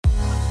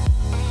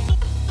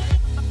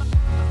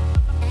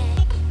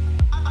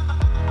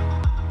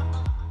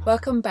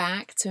Welcome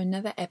back to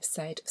another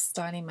episode of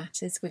Styling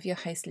Matters with your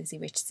host Lizzie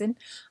Richardson.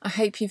 I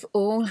hope you've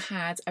all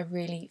had a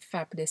really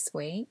fabulous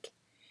week.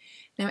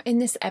 Now in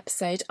this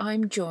episode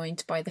I'm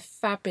joined by the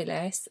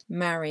fabulous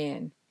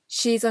Marianne.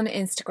 She's on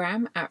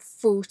Instagram at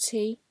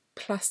 40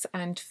 plus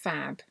and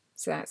fab.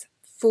 So that's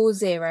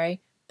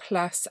 40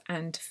 plus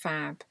and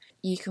fab.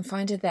 You can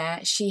find her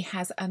there. She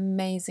has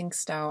amazing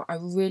style. I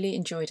really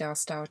enjoyed our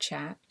style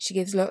chat. She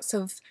gives lots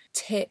of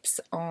tips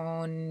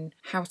on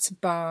how to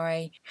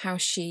buy, how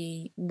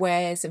she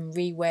wears and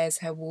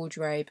rewears her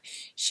wardrobe.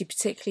 She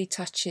particularly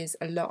touches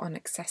a lot on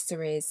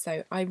accessories.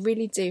 So I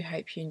really do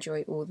hope you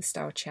enjoy all the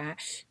style chat.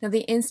 Now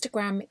the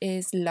Instagram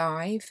is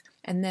live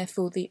and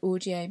therefore the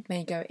audio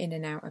may go in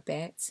and out a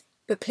bit.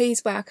 But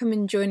please welcome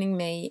and joining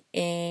me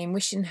in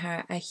wishing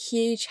her a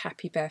huge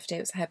happy birthday.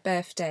 It was her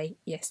birthday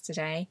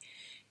yesterday.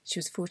 She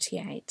was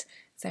 48,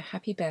 so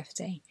happy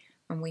birthday,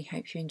 and we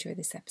hope you enjoy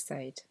this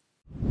episode.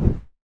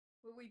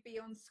 Will we be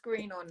on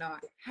screen or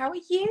not? How are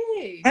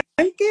you?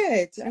 I'm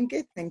good,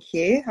 thank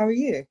you. How are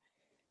you?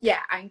 Yeah,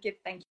 I'm good,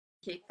 thank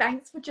you.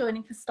 Thanks for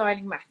joining for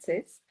Styling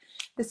Matters.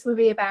 This will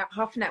be about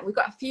half an hour. We've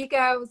got a few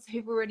girls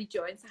who've already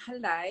joined, so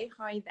hello,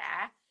 hi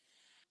there.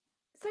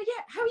 So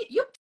yeah, how are you?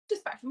 You're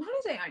just back from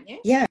holiday, aren't you?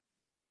 Yeah,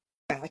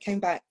 I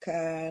came back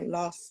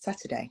last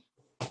Saturday.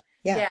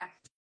 Yeah.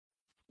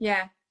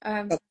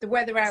 The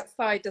weather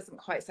outside doesn't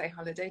quite say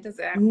holiday, does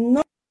it?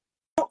 Not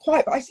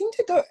quite, but I seem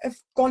to have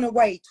gone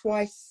away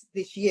twice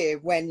this year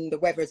when the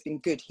weather has been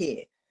good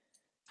here.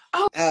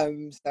 Oh,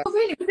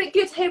 really? Was it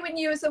good here when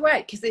you was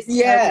away? Because it's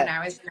terrible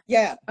now, isn't it?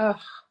 Yeah. Oh.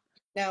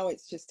 Now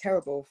it's just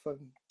terrible.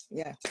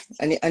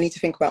 I need to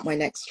think about my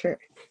next trip.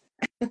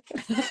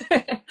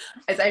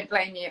 I don't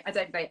blame you.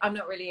 I'm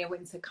not really a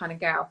winter kind of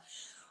girl.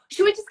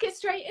 Should we just get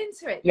straight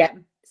into it? Yeah.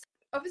 Then? So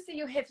obviously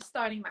you're here for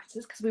Styling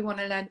Matters because we want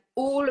to learn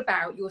all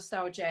about your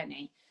style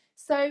journey.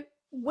 So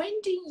when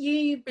do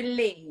you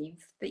believe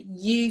that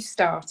you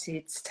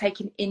started to take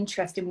an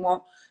interest in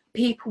what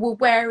people were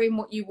wearing,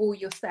 what you wore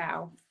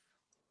yourself?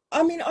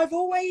 I mean, I've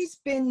always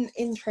been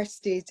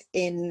interested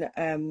in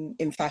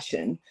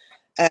fashion.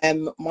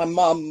 My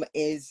mum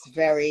is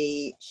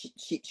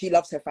she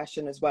loves her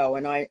fashion as well,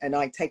 and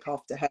I take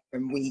after her,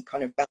 and we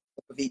kind of bounce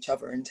off of each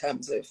other in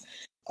terms of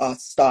our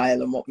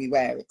style and what we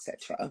wear,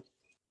 etc.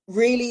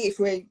 Really, if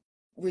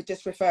we're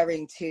just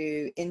referring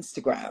to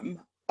Instagram,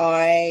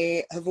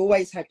 I have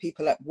always had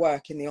people at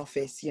work in the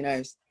office,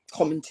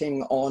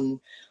 commenting on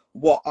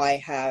what I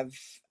have,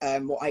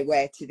 what I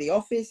wear to the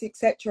office,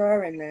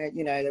 etc. And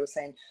they were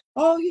saying,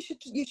 oh, you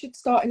should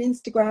start an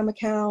Instagram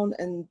account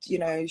and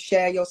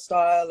share your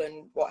style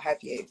and what have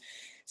you.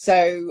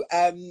 So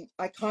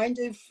I kind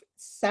of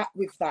sat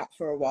with that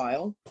for a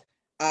while.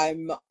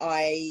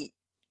 I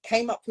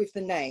came up with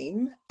the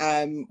name,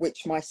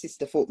 which my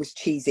sister thought was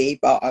cheesy,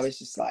 but I was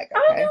just like,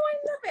 okay. Oh no, I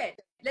love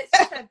it. Let's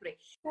just everybody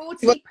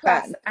 40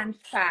 plus and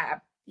fab.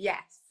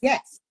 Yes. Are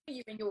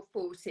you in your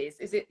 40s?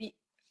 Is it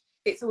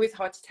it's always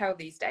hard to tell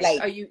these days.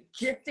 Late. Are you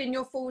just in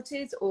your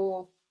 40s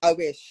or? I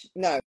wish.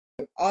 No,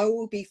 I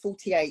will be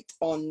 48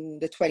 on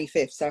the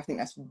 25th. So I think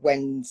that's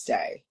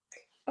Wednesday.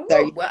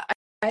 Oh, well,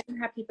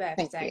 happy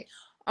birthday.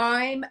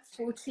 I'm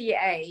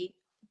 48,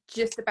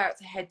 just about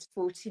to head to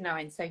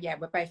 49. So yeah,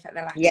 we're both at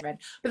the latter end.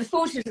 But the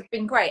 40s have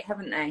been great,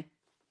 haven't they?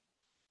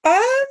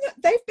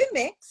 They've been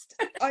mixed.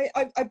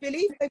 I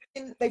believe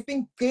they've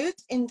been good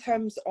in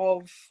terms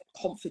of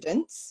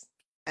confidence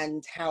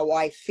and how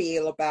I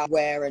feel about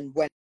where and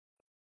when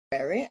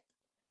wear it.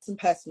 Some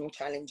personal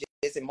challenges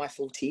in my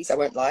 40s, I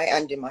won't lie,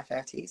 and in my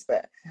 30s,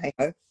 but hey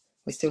ho,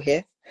 we're still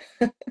here.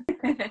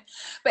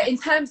 But in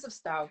terms of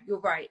style,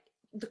 you're right,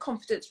 the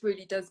confidence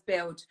really does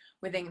build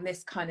within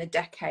this kind of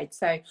decade.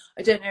 So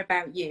I don't know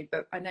about you,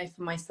 but I know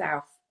for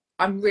myself,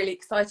 I'm really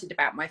excited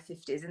about my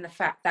 50s and the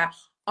fact that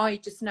I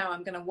just know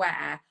I'm going to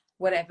wear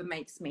whatever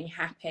makes me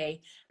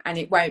happy, and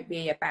it won't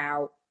be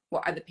about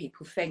what other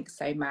people think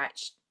so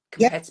much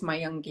compared to my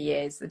younger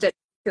years. I don't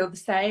feel the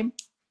same.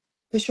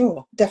 For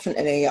sure,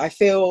 definitely. I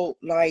feel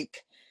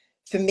like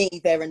for me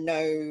there are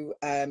no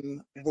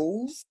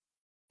rules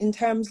in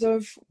terms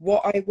of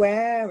what I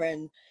wear,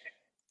 and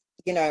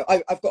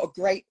I've got a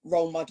great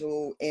role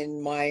model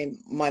in my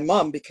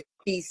mum, because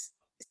she's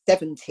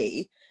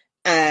 70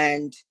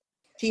 and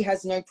she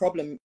has no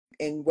problem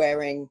in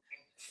wearing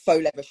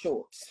faux leather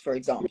shorts, for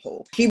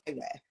example. She will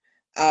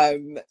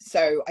wear.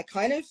 So I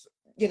kind of,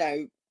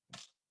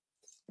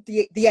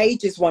 the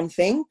age is one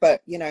thing,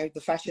 but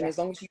the fashion, as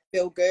long as you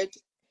feel good,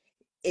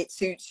 it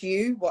suits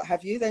you, what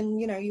have you, then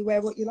you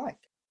wear what you like.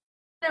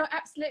 No,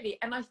 absolutely.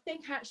 And I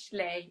think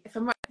actually, if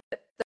I'm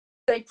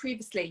right,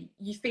 previously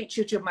you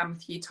featured your mum a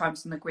few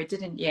times on the grid,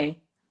 didn't you?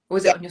 Or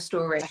was it on your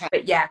story?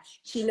 But yeah,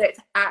 she looked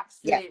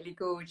absolutely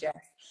gorgeous.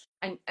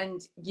 And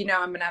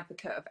I'm an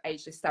advocate of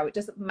ageless style. It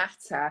doesn't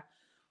matter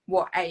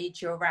what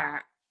age you're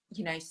at,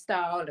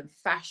 style and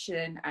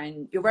fashion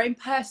and your own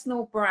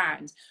personal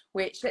brand,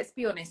 which, let's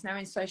be honest, now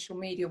in social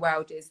media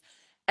world is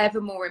ever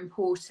more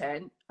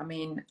important. I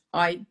mean,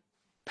 I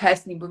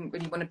personally wouldn't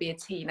really want to be a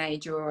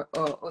teenager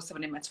or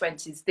someone in my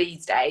 20s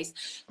these days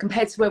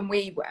compared to when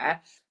we were.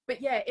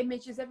 but yeah,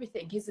 image is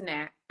everything, isn't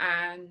it?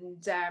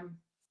 And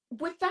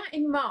with that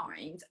in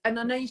mind, and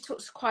I know you've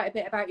talked quite a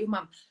bit about your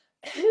mum,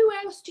 who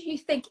else do you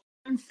think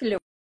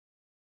influenced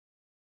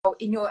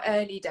in your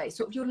early days,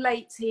 sort of your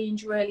late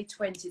teens, your early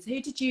 20s?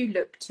 Who did you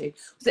look to?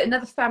 Was it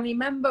another family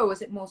member, or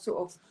was it more sort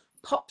of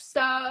pop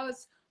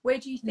stars? Where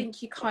do you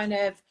think you kind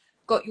of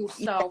got your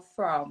style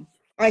from?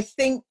 I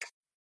think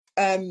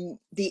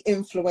the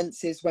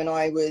influences when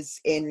I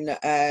was in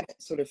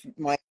sort of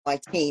my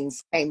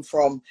teens came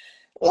from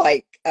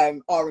like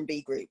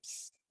R&B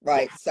groups,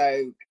 right? Yeah.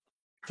 So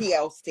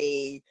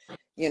TLC,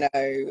 you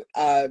know,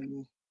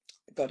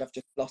 God, I've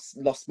just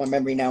lost my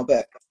memory now,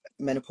 but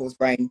menopause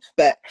brain.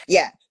 But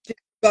yeah, just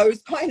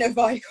those kind of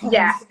Yeah.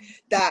 icons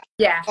that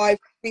Yeah.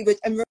 we would,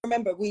 and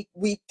remember we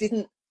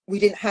didn't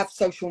have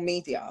social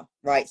media,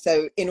 right?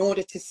 So in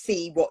order to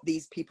see what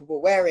these people were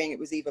wearing, it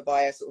was either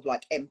via sort of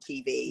like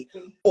MTV,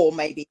 or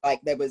maybe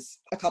like there was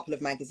a couple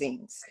of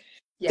magazines.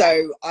 Yeah.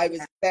 So I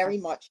was very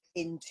much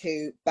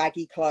into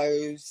baggy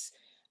clothes,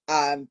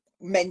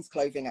 men's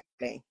clothing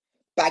actually,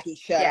 baggy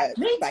shirts.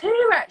 Me baggy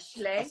too,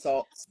 actually.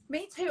 socks.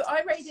 Me too.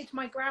 I raided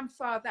my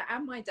grandfather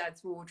and my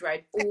dad's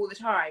wardrobe all the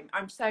time.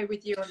 I'm so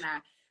with you on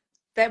that.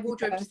 Their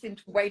wardrobe just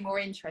seemed way more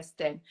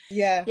interesting.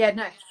 Yeah. Yeah,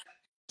 no.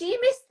 Do you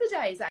miss the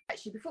days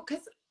actually before?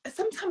 Because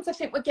sometimes I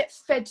think we get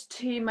fed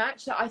too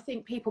much. That I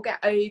think people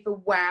get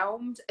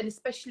overwhelmed, and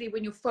especially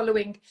when you're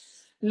following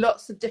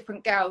lots of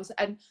different girls,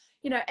 and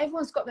you know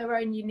everyone's got their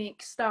own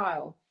unique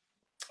style.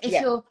 If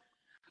Yeah. you're,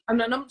 I'm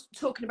not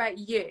talking about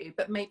you,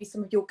 but maybe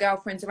some of your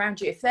girlfriends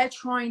around you, if they're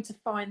trying to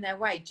find their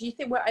way, do you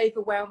think we're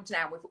overwhelmed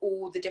now with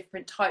all the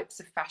different types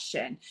of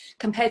fashion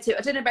compared to,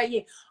 I don't know about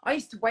you, I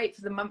used to wait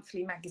for the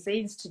monthly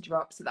magazines to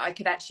drop so that I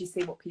could actually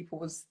see what people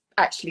was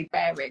actually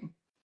wearing.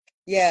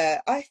 Yeah,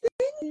 I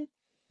think,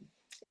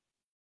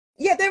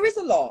 yeah, there is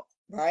a lot,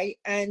 right?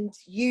 And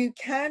you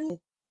can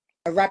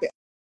a rabbit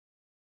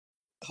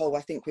hole,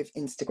 I think, with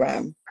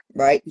Instagram,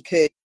 right?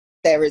 Because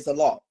there is a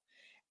lot,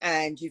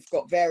 and you've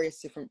got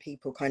various different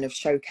people kind of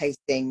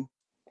showcasing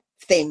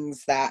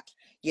things that,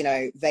 you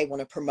know, they want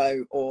to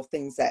promote, or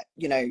things that,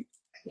 you know,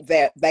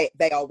 they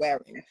are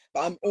wearing.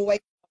 But I'm always,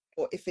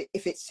 or if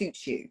it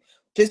suits you,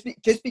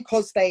 just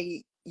because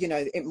they, you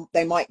know,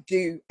 they might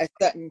do a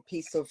certain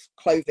piece of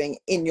clothing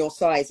in your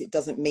size, it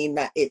doesn't mean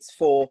that it's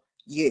for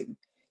you.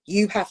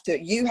 You have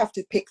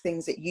to pick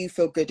things that you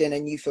feel good in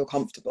and you feel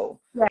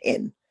comfortable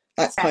in.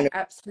 That's kind of,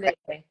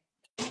 Absolutely.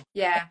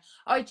 Yeah,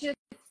 I just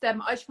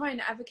I try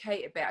and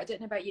advocate a bit. I don't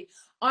know about you.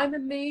 I'm a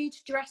mood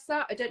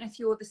dresser. I don't know if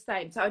you're the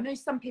same. So I know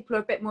some people are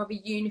a bit more of a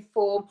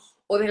uniform,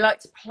 or they like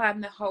to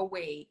plan the whole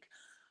week.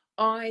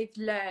 I've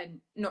learned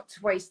not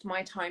to waste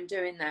my time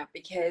doing that,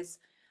 because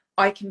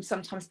I can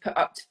sometimes put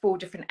up to 4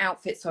 different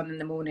outfits on in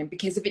the morning,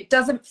 because if it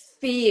doesn't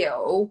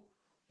feel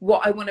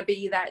what I want to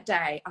be that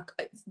day,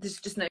 there's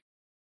just no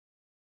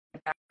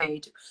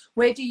mood.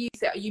 Where do you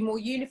sit? Are you more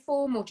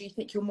uniform, or do you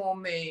think you're more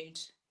mood?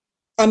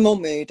 I'm more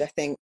mood, I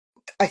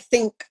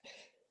think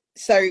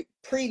so.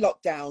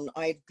 Pre-lockdown,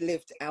 I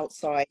lived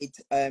outside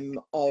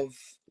of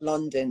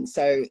London,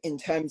 so in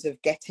terms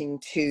of getting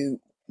to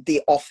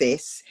the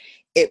office,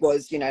 it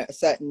was, you know, a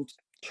certain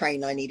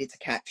train I needed to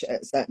catch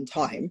at a certain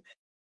time.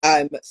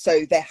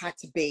 So there had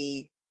to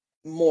be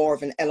more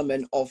of an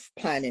element of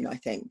planning, I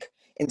think,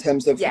 in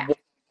terms of Yeah. what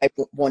I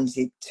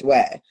wanted to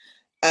wear.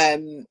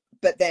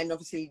 But then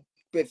obviously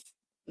with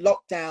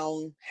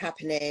lockdown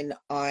happening,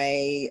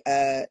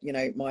 you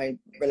know, my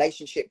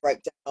relationship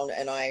broke down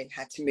and I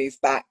had to move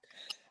back.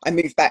 I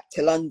moved back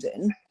to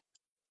London,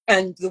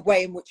 and the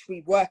way in which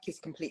we work is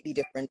completely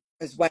different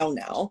as well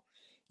now.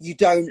 You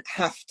don't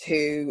have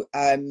to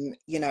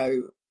you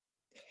know,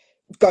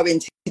 go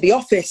into the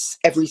office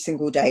every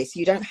single day, so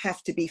you don't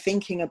have to be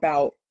thinking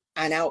about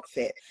an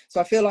outfit.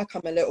 So I feel like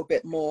I'm a little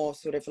bit more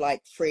sort of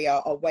like freer.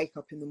 I'll wake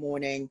up in the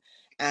morning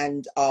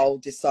and I'll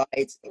decide,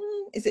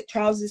 is it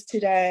trousers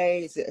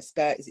today, is it a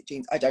skirt, is it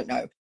jeans, I don't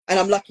know. And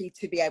I'm lucky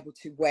to be able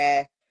to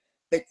wear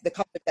the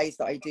couple of days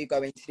that I do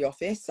go into the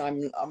office.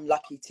 I'm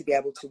lucky to be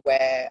able to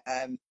wear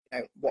you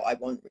know, what I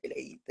want,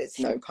 really. There's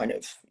no kind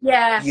of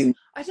Yeah,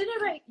 I don't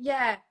know, like,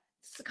 yeah,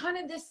 so kind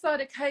of this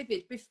side of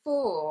COVID.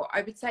 Before,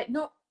 I would say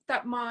not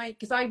that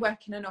because I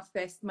work in an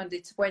office Monday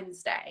to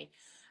Wednesday,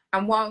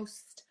 and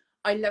whilst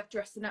I love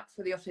dressing up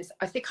for the office,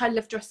 I think I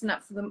love dressing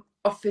up for the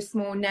office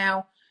more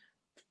now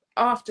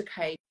after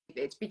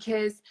COVID,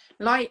 because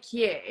like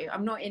you,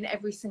 I'm not in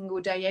every single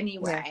day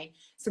anyway. Yeah.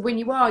 So when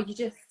you are,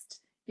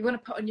 you want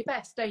to put on your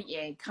best, don't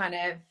you? Kind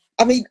of.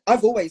 I mean,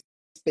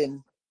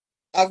 been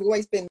I've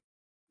always been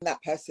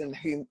that person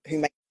who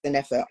makes an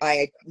effort.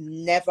 I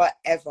never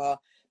ever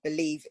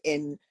believe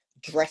in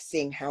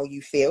dressing how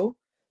you feel.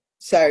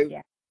 So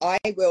Yeah. I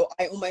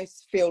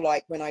almost feel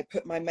like when I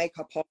put my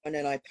makeup on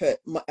and I put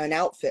an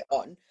outfit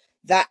on,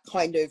 that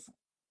kind of,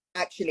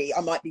 actually,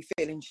 I might be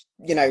feeling,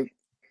 you know,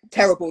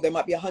 terrible. There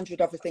might be 100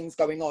 other things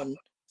going on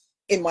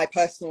in my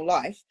personal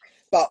life,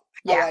 but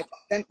how Yeah. I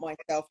present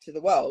myself to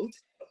the world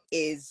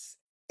is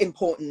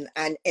important,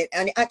 and it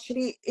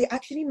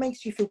actually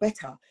makes you feel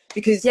better,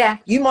 because Yeah.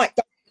 you might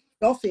go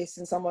the office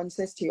and someone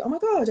says to you, oh my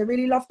God, I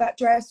really love that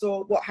dress,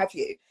 or what have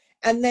you.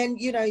 And then,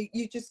 you know,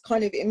 you just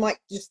kind of, it might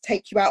just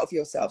take you out of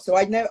yourself. So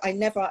I know I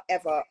never,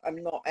 ever,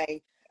 I'm not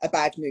a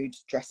bad mood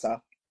dresser.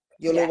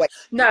 You'll always.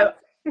 No,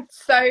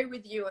 so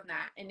with you on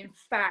that. And in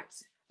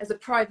fact, as a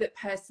private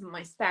person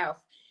myself,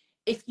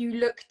 if you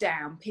look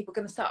down, people are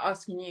going to start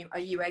asking you, are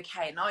you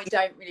okay? And I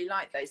don't really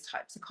like those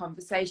types of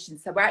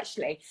conversations. So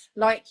actually,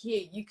 like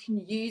you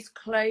can use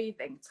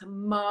clothing to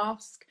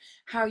mask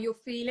how you're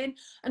feeling.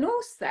 And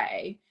also,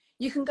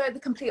 you can go the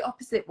complete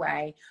opposite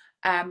way.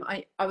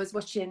 I was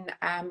watching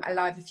a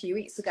live a few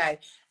weeks ago,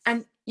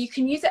 and you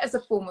can use it as a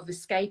form of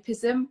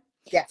escapism.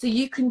 Yeah. So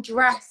you can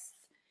dress,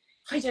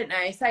 I don't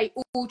know, say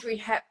Audrey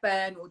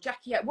Hepburn or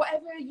Jackie,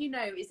 whatever, you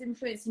know, is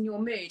influencing your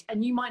mood.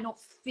 And you might not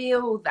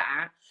feel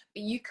that,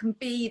 but you can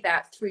be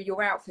that through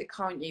your outfit,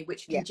 can't you?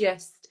 Which can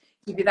just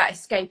give you that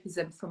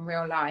escapism from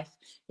real life.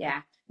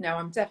 Yeah, no,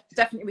 I'm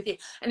definitely with you.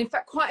 And in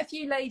fact, quite a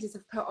few ladies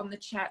have put on the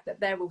chat that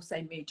they're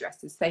also mood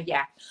dressers. So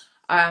yeah,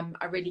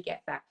 I really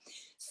get that.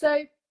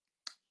 So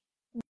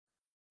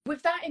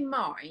with that in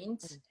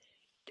mind,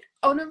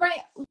 on a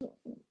rate,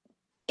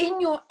 in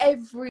your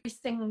every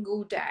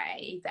single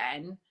day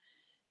then,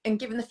 and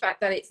given the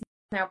fact that it's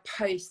now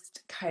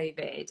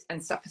post-COVID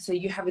and stuff, so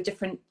you have a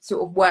different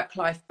sort of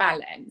work-life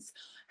balance,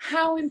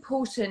 how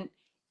important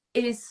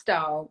is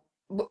style?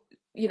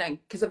 You know,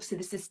 because obviously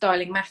this is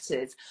Styling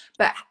Matters,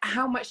 but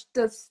how much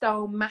does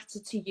style matter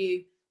to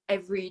you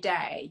every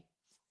day?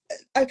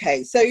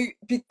 Okay, so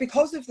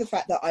because of the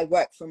fact that I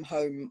work from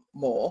home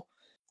more,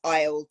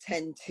 I'll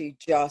tend to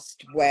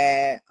just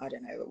wear, I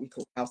don't know, what we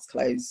call house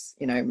clothes,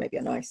 you know, maybe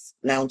a nice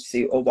lounge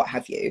suit or what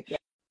have you. Yeah.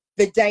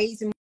 The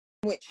days in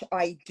which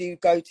I do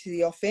go to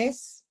the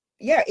office,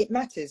 yeah, it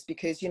matters,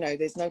 because, you know,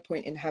 there's no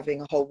point in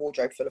having a whole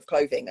wardrobe full of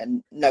clothing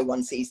and no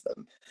one sees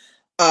them.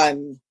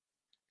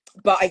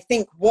 But I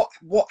think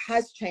what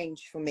has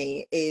changed for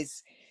me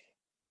is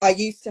I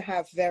used to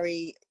have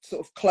very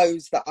sort of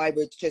clothes that I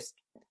would just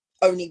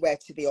only wear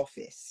to the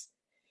office,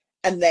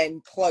 and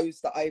then clothes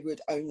that I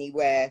would only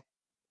wear,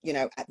 you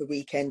know, at the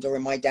weekend or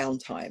in my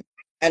downtime.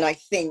 And I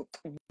think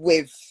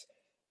with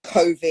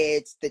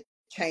COVID, the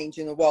change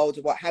in the world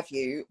or what have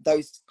you,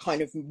 those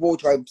kind of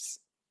wardrobes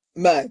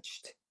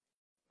merged,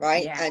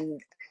 right? Yeah. And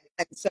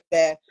so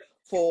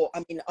therefore,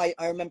 I mean,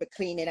 I remember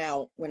cleaning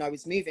out, when I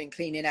was moving,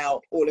 cleaning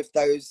out all of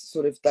those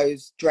sort of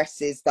those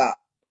dresses that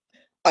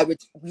I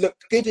would look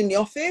good in the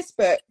office,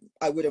 but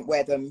I wouldn't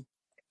wear them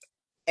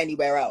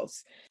anywhere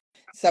else.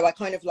 So I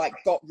kind of like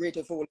got rid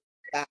of all of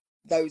that,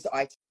 those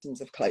items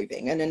of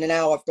clothing. And then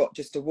now I've got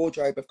just a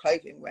wardrobe of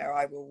clothing where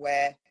I will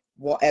wear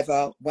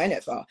whatever,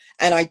 whenever.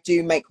 And I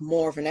do make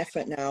more of an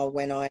effort now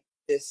when I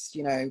just,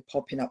 you know,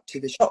 popping up to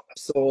the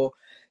shops or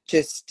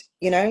just,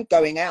 you know,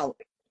 going out.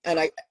 And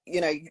I, you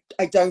know,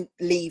 I don't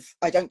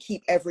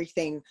keep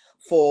everything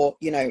for,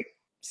 you know,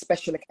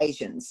 special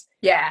occasions.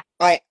 Yeah.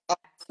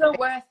 It's not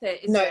worth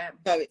it, is it?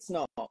 No, it's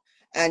not.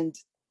 And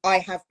I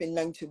have been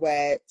known to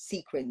wear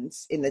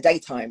sequins in the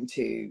daytime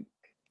to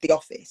the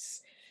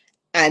office,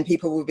 and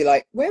people will be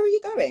like, where are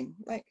you going?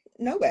 Like,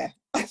 nowhere.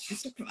 I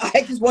just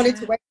wanted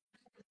to wear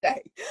it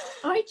today.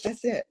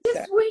 That's it.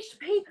 Just wish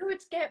people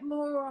would get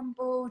more on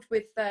board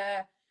with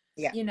the,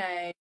 you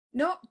know,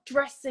 not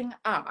dressing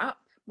up.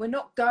 We're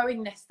not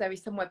going necessarily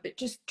somewhere, but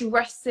just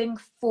dressing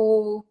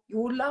for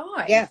your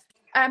life. Yeah.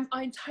 I'm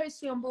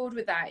totally on board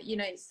with that. You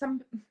know,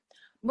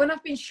 when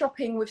I've been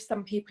shopping with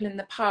some people in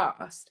the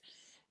past,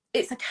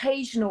 it's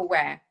occasional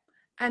wear,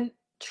 and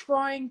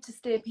trying to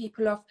steer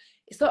people off.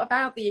 It's not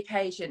about the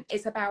occasion.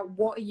 It's about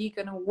what are you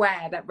going to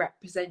wear that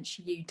represents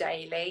you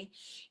daily?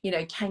 You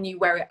know, can you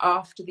wear it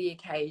after the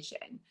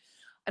occasion?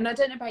 And I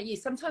don't know about you,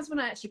 sometimes when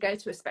I actually go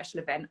to a special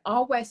event,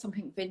 I'll wear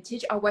something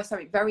vintage. I'll wear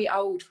something very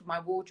old from my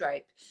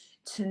wardrobe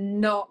to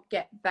not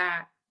get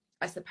that,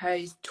 I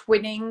suppose,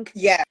 twinning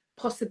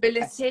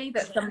possibility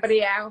that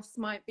somebody else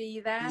might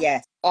be there.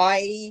 Yes,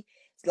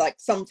 like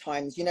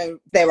sometimes, you know,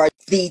 there are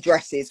the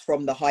dresses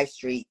from the high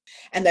street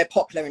and they're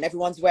popular and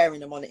everyone's wearing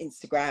them on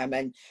Instagram,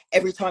 and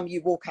every time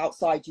you walk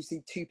outside you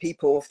see 2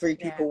 people or 3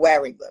 people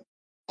wearing them.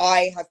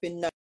 I have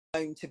been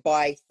known to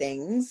buy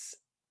things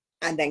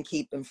and then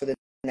keep them for the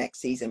next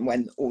season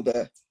when all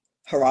the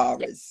hurrah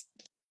is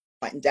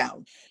fighting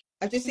down.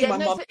 I just see my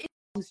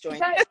mum's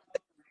joint.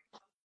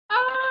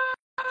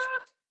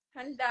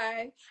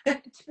 Hello.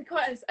 And to be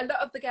quite honest, a lot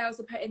of the girls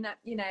are putting that,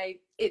 you know,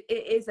 it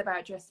is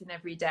about dressing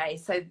every day.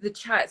 So the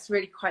chat's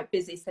really quite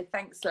busy. So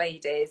thanks,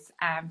 ladies.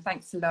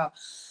 Thanks a lot.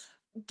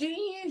 Do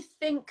you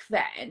think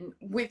then,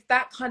 with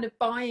that kind of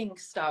buying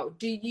style,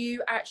 do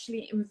you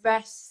actually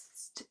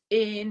invest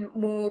in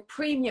more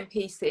premium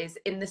pieces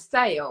in the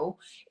sale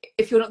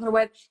if you're not going to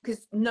wear,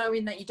 because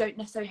knowing that you don't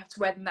necessarily have to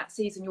wear them that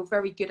season, you're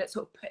very good at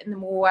sort of putting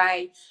them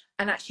away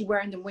and actually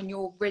wearing them when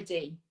you're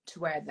ready to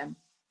wear them?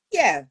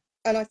 Yeah.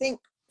 And I think,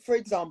 for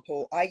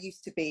example, I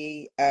used to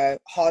be a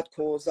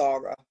hardcore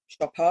Zara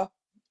shopper,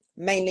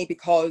 mainly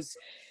because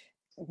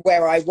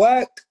where I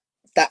work,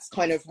 that's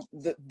kind of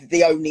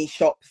the only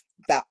shop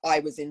that I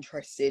was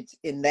interested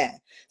in there.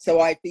 So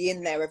I'd be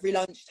in there every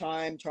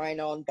lunchtime trying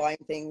on, buying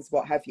things,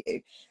 what have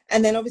you.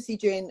 And then obviously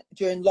during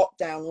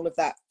lockdown, all of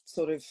that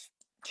sort of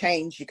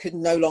changed. You could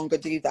no longer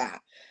do that.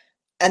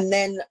 And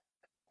then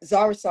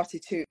Zara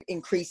started to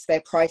increase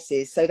their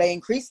prices. So they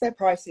increased their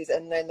prices,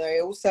 and then they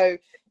also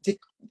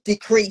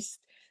decreased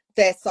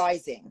their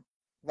sizing,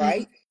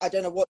 right? I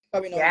don't know what's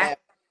going on there.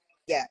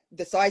 Yeah,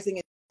 the sizing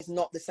is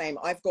not the same.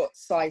 I've got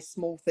size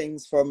small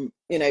things from,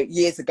 you know,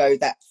 years ago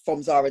that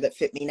from Zara that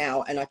fit me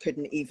now, and I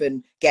couldn't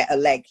even get a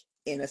leg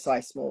in a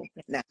size small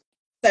now.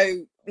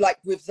 So like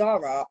with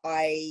Zara,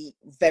 I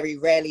very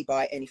rarely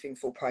buy anything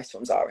full price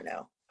from Zara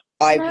now.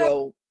 But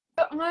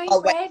I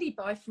rarely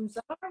buy from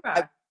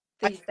Zara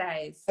these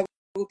days. I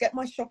will get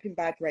my shopping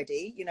bag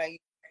ready, you know, you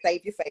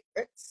save your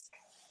favorites,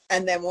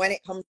 and then when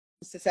it comes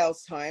to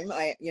sales time,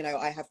 I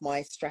have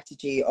my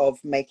strategy of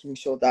making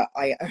sure that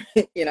I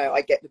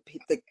I get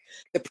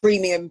the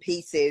premium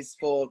pieces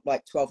for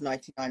like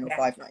 $12.99 or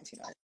 $5.99.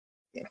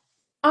 Yeah.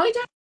 I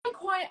don't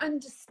quite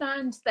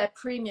understand their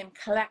premium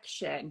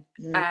collection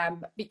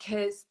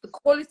because the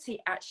quality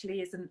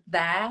actually isn't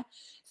there.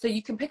 So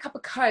you can pick up a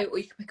coat or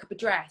you can pick up a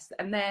dress,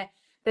 and they're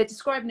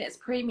describing it as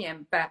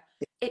premium, but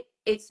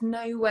it's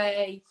no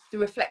way the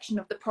reflection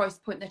of the price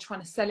point they're trying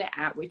to sell it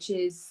at, which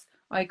is,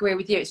 I agree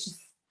with you,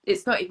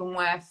 it's not even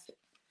worth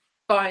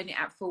buying it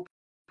at full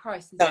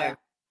price, is No,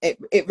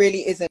 it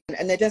really isn't.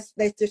 And there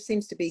just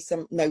seems to be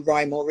no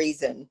rhyme or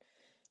reason,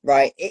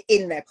 right,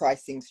 in their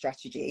pricing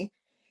strategy,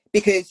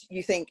 because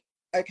you think,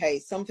 okay,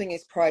 something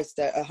is priced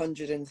at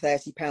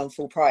 £130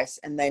 full price,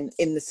 and then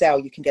in the sale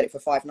you can get it for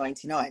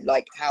 $5.99.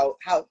 Like how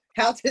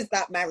does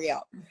that marry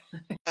up?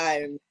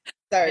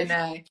 So I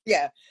know.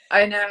 Yeah,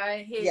 I know.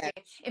 I hear you.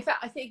 In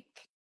fact, I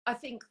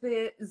think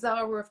the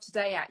Zara of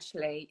today,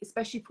 actually,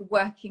 especially for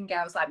working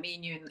girls like me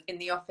and you in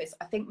the office,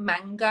 I think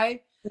Mango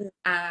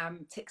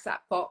ticks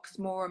that box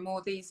more and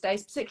more these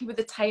days, particularly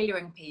with the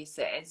tailoring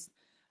pieces.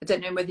 I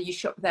don't know whether you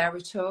shop there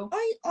at all.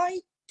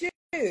 I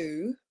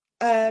do.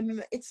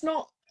 It's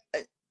not,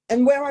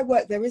 and where I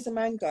work there is a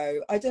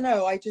Mango. I don't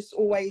know, I just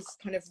always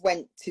kind of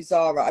went to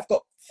Zara. I've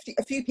got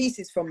a few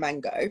pieces from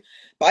Mango,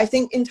 but I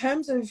think in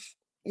terms of,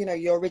 you know,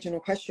 your original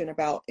question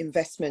about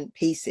investment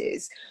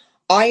pieces,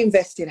 I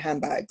invest in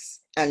handbags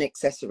and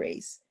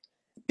accessories,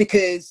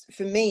 because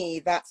for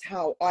me that's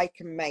how I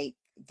can make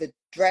the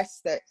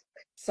dress that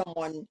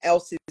someone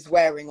else is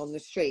wearing on the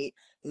street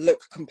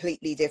look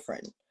completely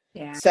different.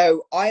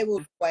 So I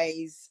will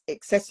always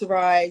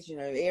accessorize, you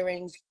know,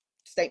 earrings,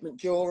 statement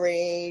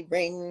jewelry,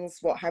 rings,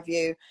 what have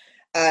you,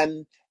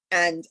 and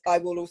I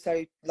will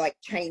also like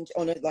change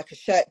on like a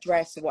shirt,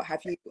 dress, or what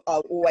have you.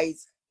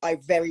 I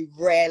very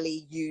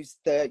rarely use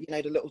the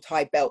little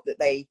tie belt that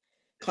they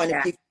kind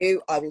of give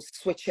you. I will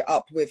switch it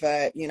up with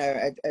a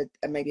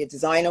maybe a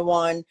designer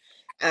one,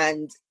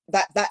 and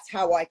that's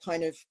how I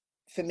kind of,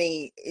 for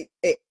me,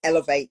 it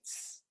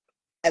elevates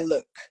a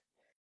look.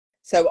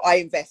 So I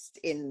invest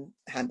in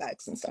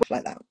handbags and stuff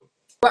like that.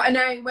 Well, I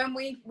know when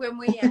we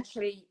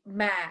actually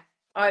met,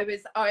 I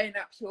was eyeing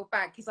up your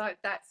bag because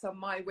that's on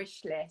my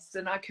wish list,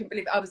 and I couldn't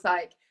believe it. I was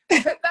like,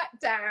 put that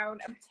down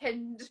and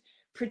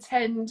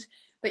pretend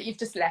that you've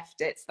just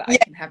left it so that I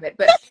can have it.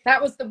 But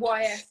that was the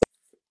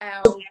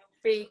YSL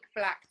big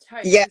black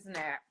tote, isn't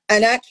it?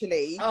 And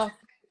actually,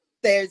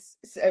 there's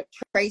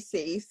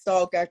Tracy,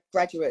 Style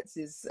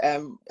Graduates,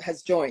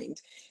 has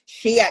joined.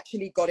 She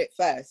actually got it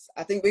first.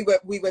 I think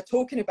we were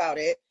talking about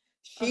it.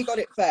 She got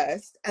it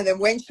first, and then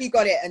when she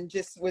got it and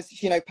just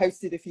was, you know,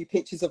 posted a few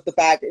pictures of the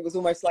bag, it was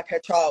almost like her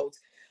child.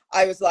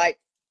 I was like,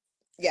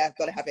 yeah, I've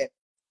got to have it.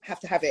 Have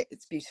to have it.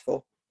 It's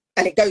beautiful,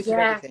 and it goes with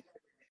everything.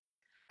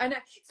 I know.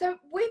 So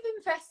with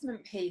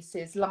investment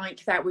pieces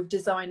like that, with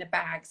designer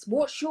bags,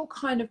 what's your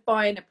kind of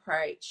buying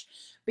approach?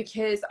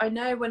 Because I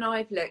know when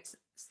I've looked,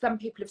 some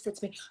people have said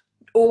to me,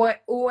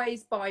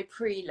 always buy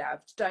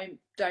pre-loved,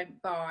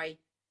 don't buy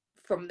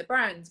from the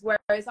brands.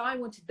 Whereas I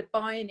wanted the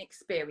buying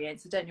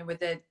experience. I don't know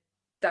whether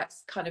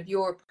that's kind of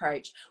your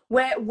approach.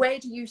 Where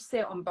do you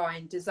sit on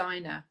buying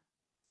designer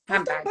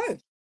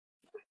handbags?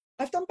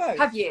 I've done both.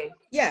 Have you?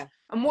 Yeah.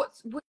 And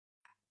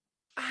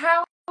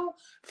how,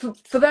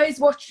 for those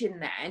watching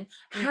then,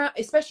 how,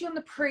 especially on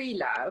the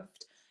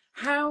pre-loved,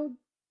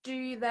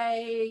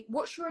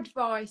 what's your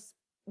advice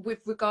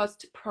with regards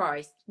to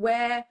price?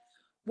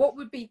 What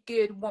would be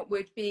good and what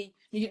would be,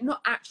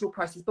 not actual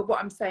prices, but what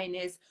I'm saying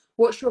is,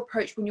 what's your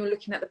approach when you're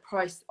looking at the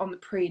price on the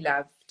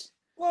pre-loved?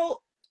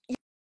 Well,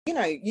 you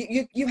know,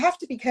 you have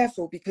to be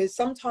careful, because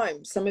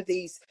sometimes some of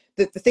these,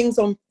 the things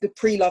on the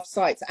pre-loved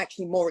sites are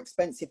actually more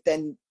expensive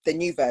than the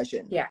new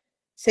version. Yeah.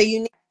 So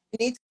you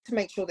need to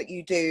make sure that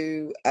you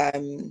do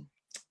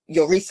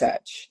your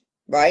research,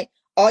 right?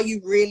 Are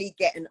you really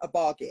getting a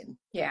bargain?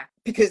 Yeah.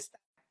 Because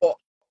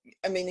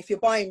if you're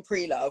buying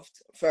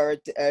pre-loved for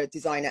a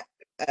designer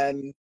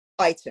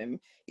item,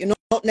 you're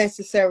not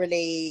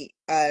necessarily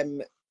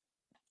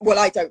well,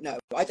 I don't know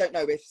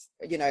if,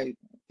 you know,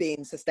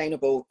 being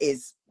sustainable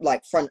is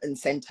like front and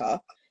center.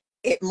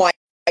 It might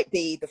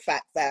be the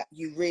fact that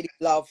you really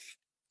love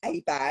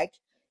a bag,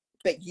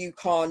 but you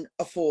can't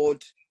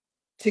afford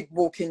to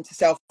walk into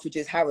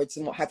Selfridges, Harrods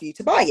and what have you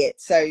to buy it.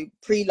 So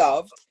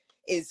pre-loved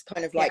is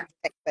kind of like the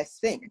next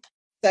best thing.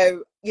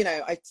 So, you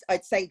know,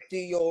 I'd say do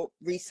your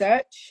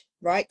research,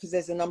 right? Because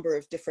there's a number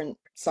of different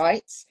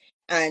sites,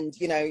 and,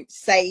 you know,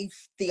 save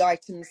the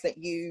items that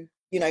you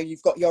know,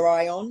 you've got your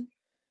eye on,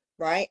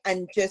 right?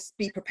 And just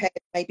be prepared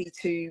maybe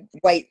to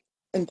wait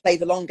and play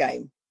the long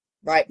game,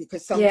 right?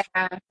 Because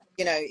sometimes,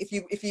 you know, if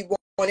you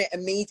want it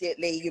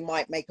immediately, you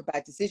might make a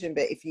bad decision.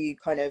 But if you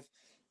kind of,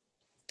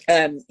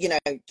 you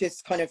know,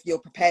 just kind of, you're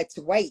prepared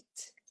to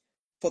wait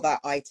for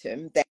that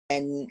item,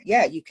 then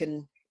yeah, you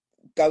can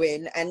go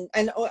in and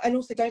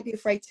also don't be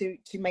afraid to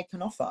make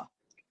an offer.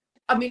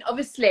 I mean,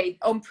 obviously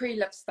on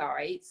pre-love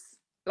sites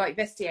like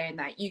Vestiaire and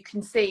that, you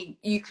can see,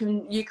 you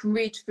can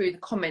read through the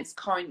comments,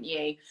 can't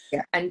you?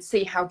 Yeah. And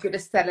see how good a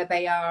seller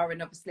they are.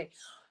 And obviously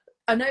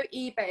I know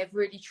eBay have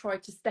really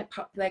tried to step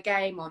up their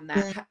game on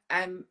that.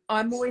 I'm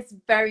always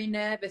very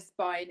nervous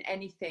buying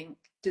anything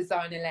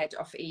designer led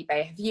off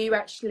eBay. Have you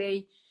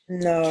actually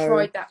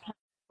tried that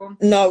platform?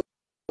 No,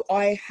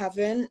 I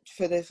haven't,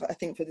 I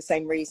think for the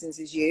same reasons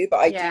as you, but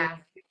I do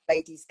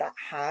ladies that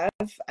have,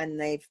 and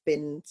they've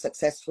been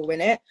successful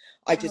in it.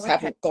 I just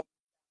haven't got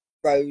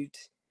the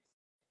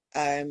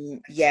road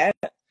yet.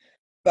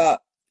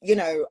 But, you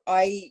know,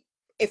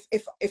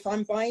 if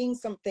I'm buying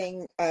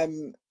something,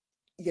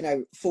 you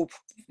know,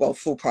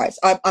 full price,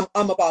 I'm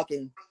a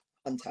bargain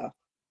hunter.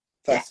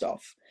 First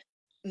off,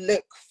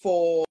 look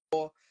for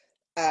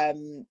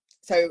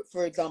so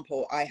for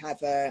example, I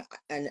have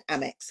an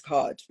Amex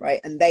card,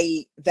 right? And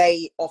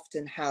they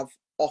often have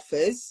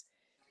offers,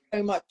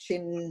 so much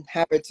in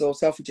Harrods or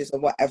Selfridges or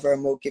whatever,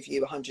 and we'll give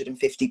you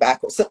 150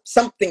 back or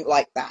something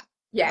like that.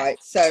 Right.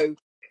 So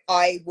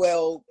I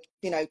will,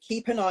 you know,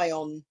 keep an eye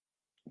on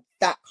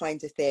that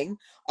kind of thing.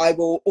 I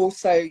will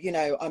also, you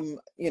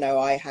know,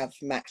 I have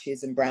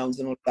Matches and Browns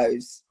and all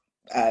those,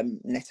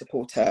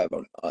 Net-a-Porter,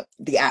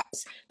 the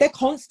apps. They're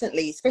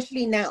constantly,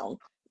 especially now,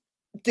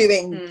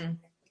 doing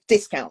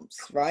discounts,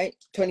 right?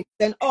 20%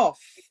 off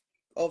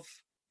of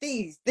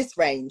this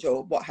range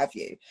or what have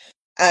you.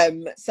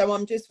 So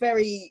I'm just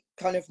very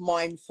kind of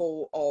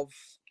mindful of,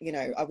 you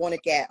know, I want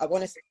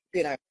to,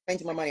 you know,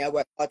 spending my money, I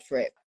work hard for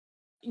it.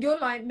 You're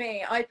like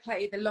me, I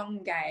play the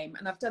long game,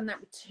 and I've done that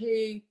with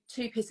two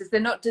pieces.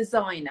 They're not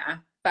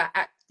designer, but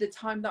at the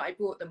time that I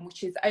bought them,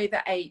 which is over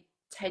 8-10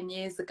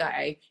 years ago,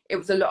 it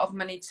was a lot of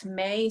money to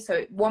me.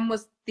 So one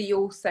was the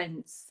All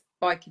Sense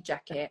biker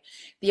jacket,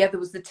 the other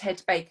was the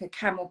Ted Baker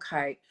camel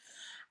coat.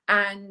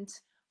 And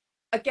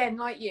again,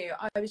 like you,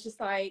 I was just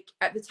like,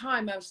 at the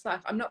time I was just like,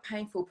 I'm not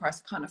paying full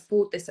price, I can't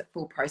afford this at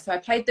full price. So I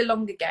played the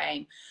longer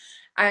game,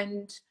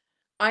 and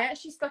I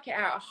actually stuck it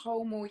out a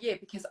whole more year,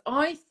 because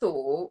I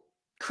thought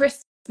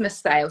Christmas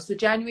sales, the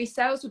January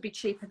sales, would be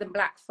cheaper than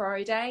Black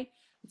Friday.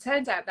 It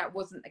turned out that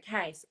wasn't the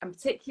case, and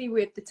particularly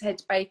with the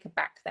Ted Baker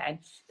back then,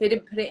 they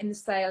didn't put it in the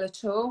sale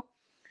at all.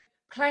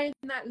 Playing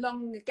that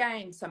longer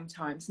game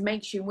sometimes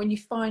makes you, when you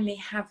finally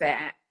have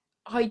it,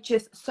 I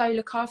just so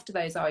look after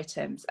those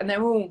items, and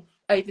they're all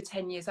over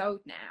 10 years old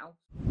now.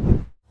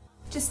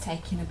 Just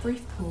taking a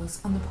brief pause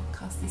on the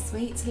podcast this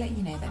week to let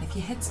you know that if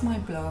you head to my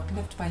blog,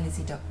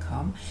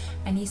 lovedbylizzie.com,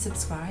 and you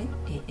subscribe,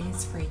 it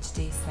is free to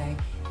do so,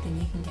 then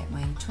you can get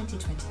my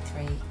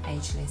 2023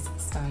 Ageless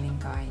Styling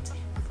Guide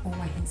with all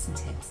my hints and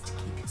tips to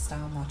keep your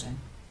style modern.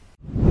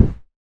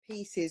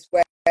 Pieces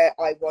where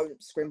I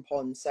won't scrimp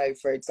on. So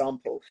for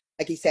example,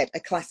 like you said, a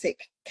classic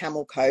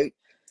camel coat,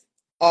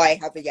 I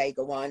have a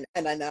Jaeger one,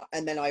 and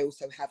then I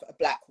also have a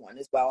black one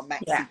as well, a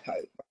maxi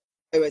coat.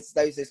 So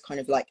those are kind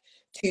of like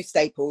two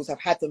staples.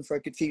 I've had them for a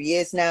good few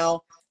years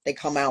now. They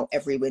come out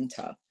every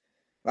winter,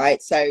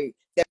 right? So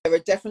there are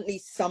definitely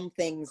some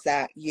things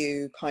that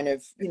you kind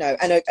of, you know,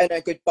 and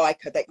a good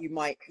biker that you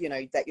might, you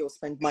know, that you'll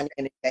spend money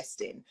and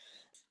invest in.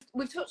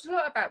 We've talked a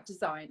lot about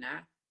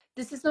designer.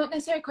 This is not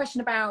necessarily a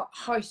question about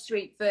high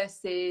street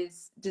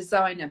versus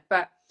designer,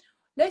 but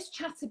let's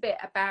chat a bit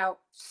about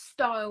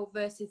style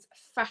versus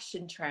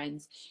fashion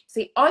trends.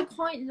 See, I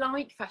quite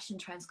like fashion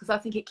trends because I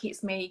think it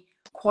keeps me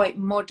quite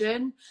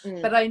modern,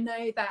 but I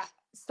know that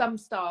some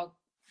style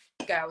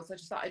girls are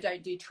just like, I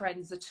don't do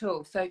trends at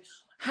all. So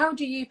how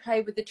do you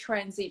play with the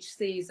trends each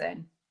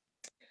season?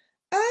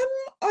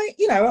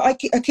 I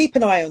keep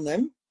an eye on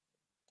them.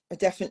 I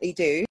definitely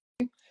do.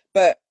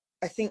 But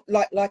I think,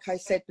 like I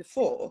said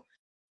before,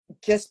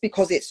 just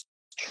because it's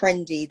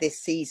trendy this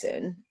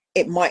season,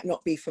 it might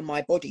not be for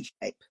my body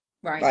shape.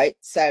 Right.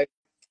 So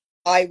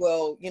I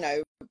will, you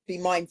know, be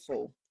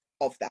mindful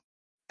of that.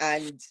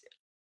 And,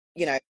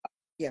 you know,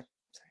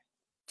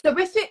 So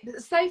if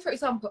it, say for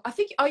example, I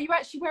think, are you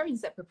actually wearing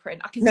zebra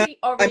print? I can see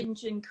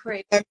orange and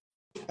cream.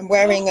 I'm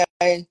wearing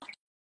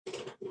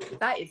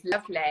that is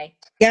lovely.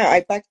 Yeah,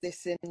 I bagged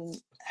this in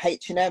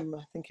H&M.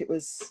 I think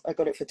I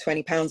got it for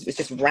 £20. It was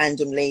just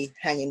randomly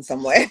hanging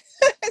somewhere.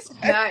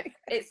 No,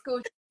 it's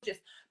gorgeous.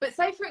 But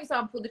say for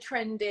example, the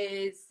trend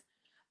is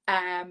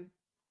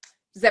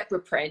zebra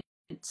print,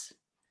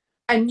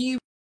 and you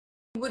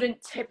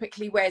wouldn't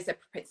typically wear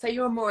zebra print. So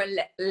you're more a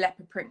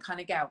leopard print kind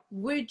of girl.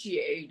 Would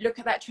you look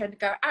at that trend and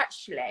go,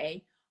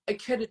 actually, I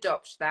could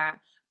adopt that,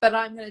 but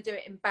I'm going to do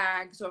it in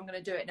bags, or I'm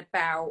going to do it in a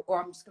belt,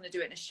 or I'm just going to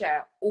do it in a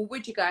shirt? Or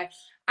would you go,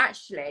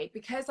 actually,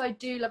 because I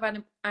do love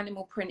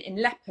animal print in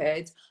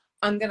leopard,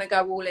 I'm going to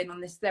go all in on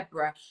this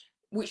zebra,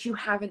 which you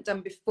haven't done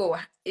before?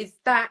 Is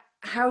that,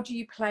 how do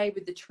you play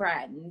with the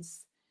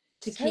trends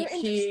to So keep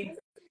you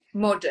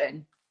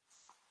modern?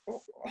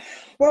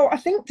 Well, I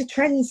think the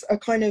trends are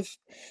kind of,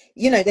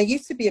 there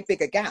used to be a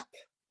bigger gap,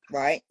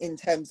 right, in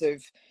terms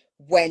of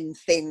when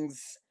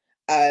things,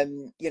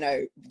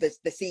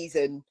 the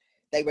season,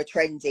 they were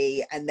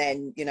trendy, and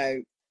then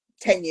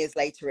 10 years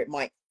later it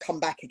might come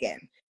back again.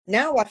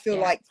 Now I feel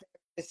like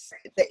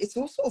it's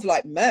all sort of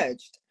like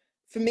merged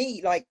for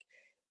me. Like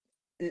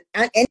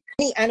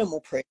any animal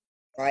print,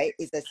 right,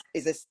 is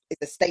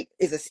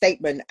a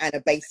statement and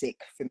a basic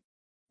for me,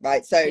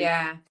 right? So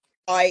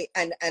I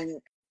and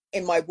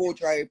in my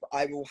wardrobe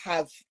I will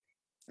have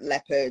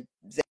leopard,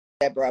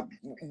 zebra,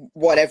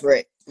 whatever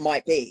it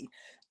might be.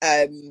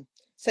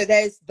 So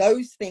there's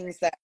those things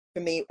that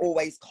for me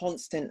always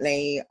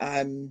constantly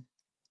are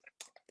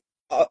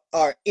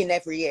in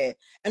every year.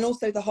 And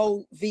also the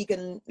whole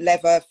vegan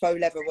leather, faux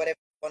leather, whatever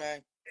you want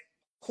to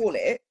call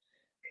it,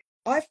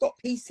 I've got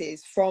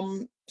pieces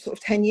from sort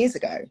of 10 years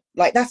ago.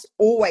 Like that's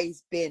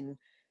always been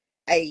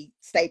a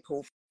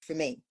staple for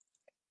me.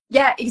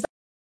 Yeah,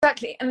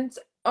 exactly. And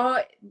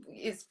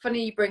it's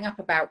funny you bring up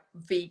about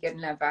vegan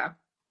leather.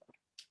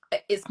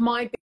 It's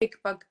my big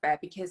bugbear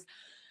because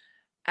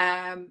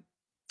I'm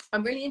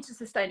really into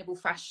sustainable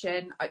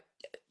fashion.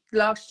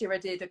 Last year I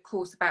did a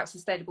course about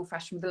sustainable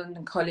fashion with the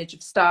London College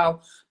of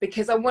Style,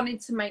 because I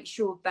wanted to make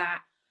sure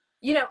that,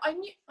 I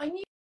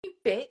knew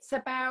bits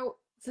about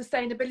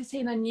sustainability,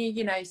 and I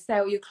knew,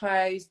 sell your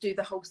clothes, do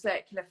the whole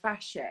circular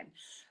fashion.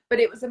 But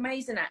it was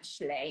amazing,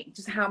 actually,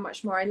 just how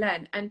much more I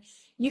learned. And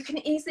you can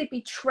easily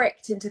be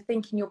tricked into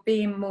thinking you're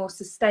being more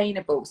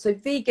sustainable. So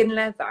vegan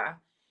leather,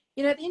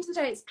 at the end of the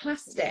day, it's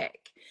plastic.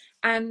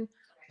 And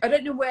I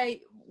don't know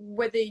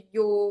whether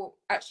you're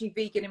actually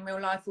vegan in real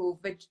life or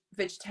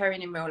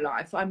vegetarian in real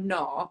life. I'm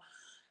not.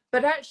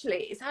 But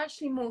actually, it's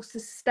actually more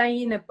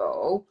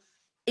sustainable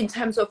in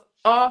terms of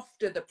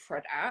after the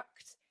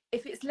product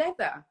if it's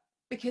leather,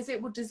 because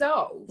it will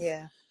dissolve.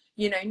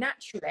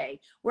 Naturally.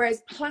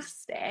 Whereas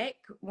plastic,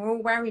 we're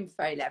all wearing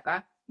faux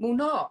leather, will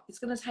not. It's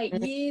going to take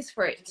years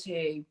for it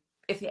to,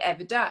 if it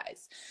ever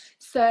does.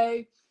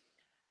 So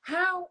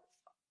how,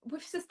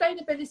 with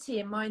sustainability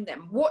in mind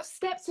then, what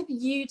steps have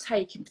you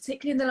taken,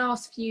 particularly in the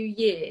last few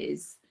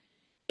years,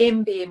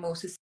 in being more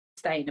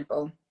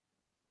sustainable?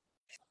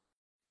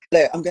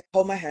 Look, I'm going to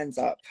hold my hands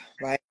up,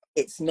 right?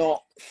 It's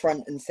not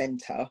front and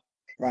center,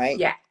 right?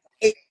 Yeah.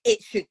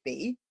 It should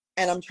be.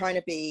 And I'm trying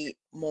to be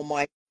more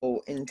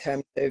mindful in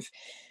terms of,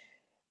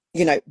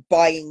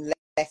 buying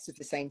less of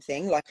the same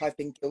thing. Like I've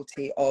been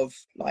guilty of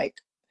like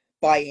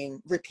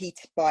repeat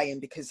buying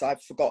because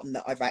I've forgotten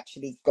that I've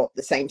actually got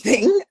the same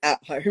thing at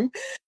home.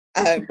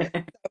 So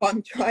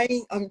I'm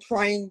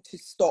trying to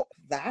stop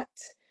that.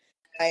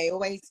 I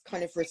always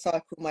kind of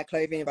recycle my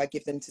clothing if I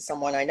give them to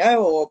someone I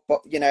know, or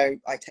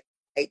I take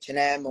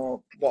H&M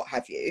or what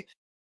have you.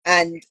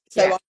 And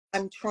so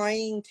I'm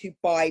trying to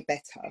buy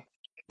better.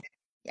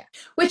 Yeah.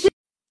 Which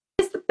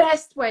is the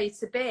best way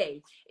to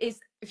be, is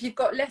if you've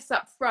got less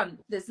up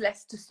front, there's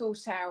less to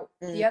sort out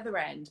the other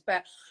end.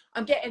 But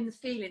I'm getting the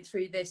feeling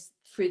through this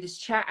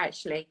chat,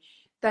 actually,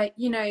 that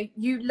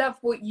you love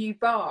what you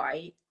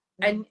buy,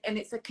 and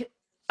it's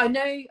I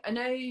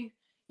know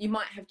you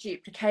might have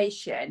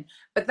duplication,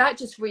 but that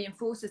just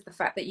reinforces the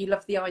fact that you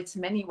love the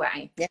item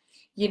anyway.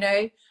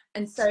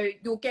 And so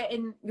you're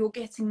getting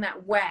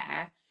that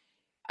wear.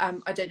 I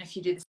don't know if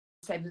you do the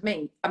same with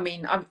me. I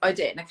mean, I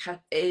do it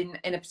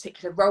in a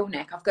particular roll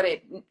neck. I've got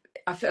it.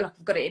 I feel like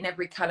I've got it in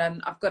every colour,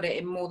 and I've got it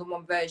in more than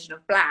one version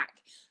of black,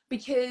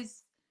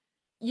 because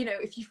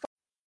if you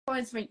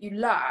find something you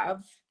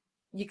love,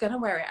 you're gonna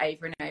wear it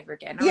over and over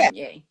again, aren't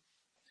you?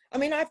 I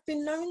mean, I've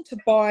been known to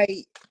buy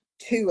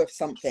two of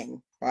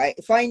something, right?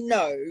 If I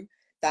know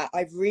that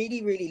I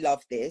really, really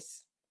love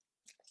this,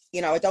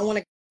 I don't want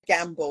to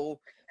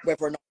gamble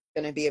whether or not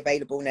it's going to be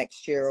available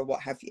next year or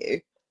what have you.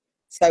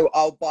 So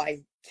I'll buy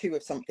two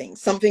of something,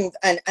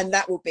 and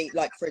that will be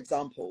like, for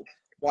example,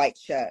 white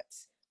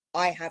shirts.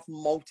 I have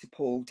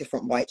multiple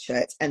different white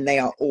shirts, and they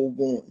are all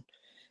worn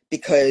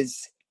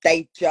because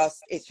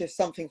it's just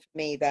something for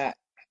me that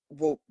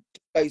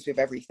goes with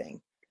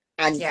everything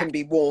and can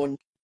be worn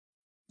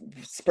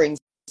spring,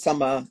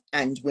 summer,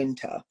 and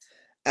winter.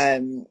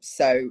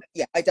 So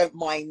yeah, I don't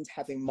mind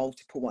having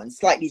multiple ones,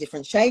 slightly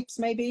different shapes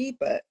maybe,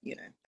 but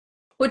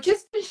Well,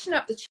 just finishing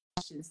up the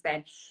questions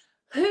then,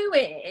 who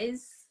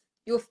is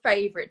your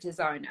favorite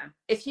designer?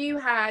 If you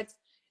had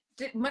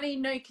money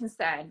no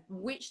concern,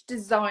 which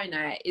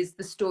designer is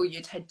the store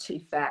you'd head to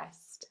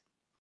first?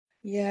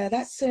 Yeah,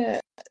 that's a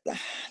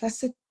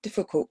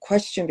difficult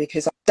question,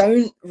 because I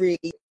don't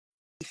really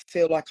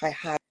feel like I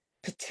have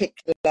a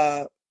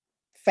particular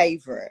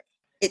favorite.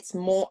 It's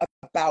more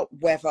about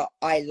whether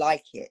I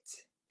like it.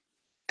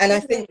 And I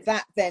think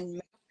that then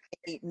makes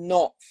me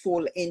not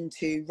fall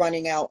into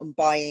running out and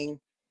buying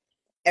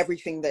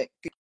everything that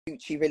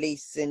Gucci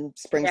release in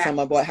spring,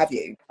 summer, what have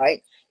you,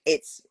 right?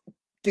 It's,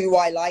 do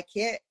I like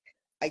it?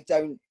 I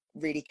don't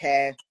really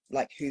care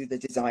like who the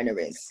designer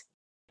is.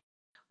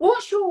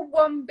 What's your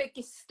one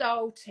biggest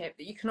style tip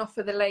that you can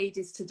offer the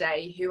ladies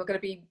today who are going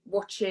to be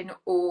watching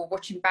or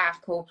watching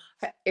back, or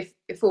if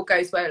all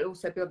goes well, it'll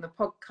also be on the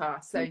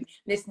podcast, so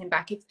listening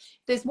back. If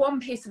there's one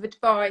piece of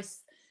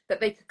advice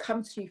that they could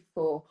come to you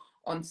for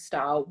on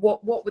style,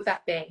 what would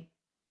that be?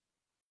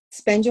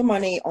 Spend your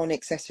money on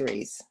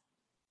accessories,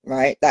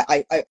 right? That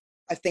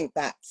I think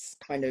that's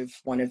kind of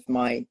one of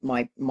my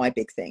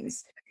big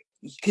things,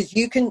 because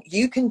you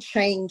can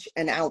change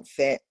an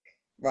outfit,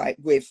 right,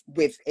 with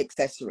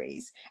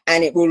accessories,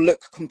 and it will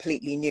look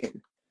completely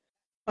new.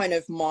 Kind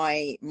of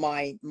my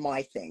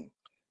thing,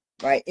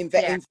 right?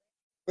 Invest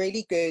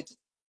really good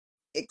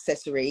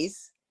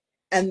accessories,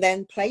 and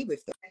then play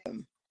with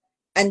them,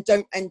 and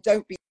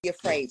don't be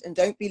afraid, and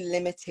don't be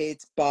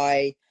limited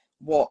by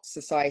what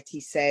society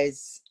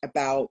says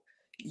about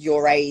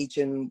your age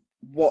and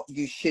what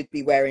you should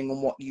be wearing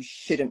and what you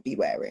shouldn't be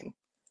wearing,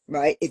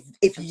 right?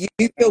 If you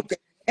feel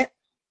good,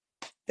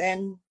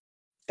 then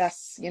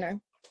that's, you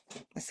know,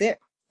 that's it.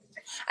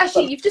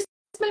 Actually, you've just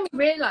made me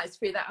realise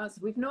through that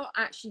answer, we've not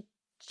actually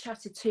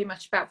chatted too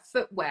much about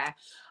footwear.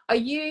 Are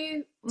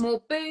you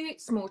more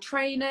boots, more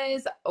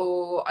trainers,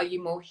 or are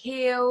you more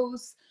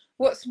heels?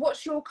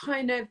 What's your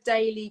kind of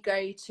daily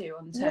go-to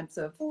in terms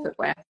of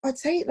footwear? I'd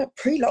say that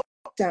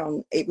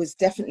pre-lockdown, it was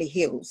definitely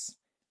heels,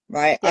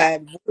 right? Yeah. I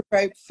had a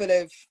wardrobe full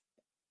of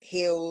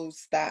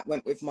heels that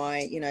went with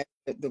my, you know,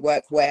 the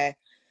workwear.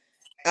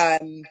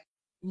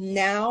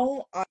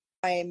 Now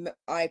I've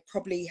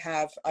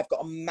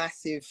got a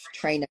massive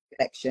trainer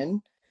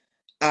collection.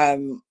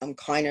 I'm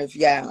kind of,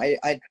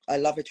 I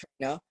love a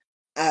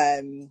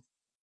trainer.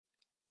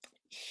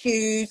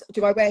 Shoes,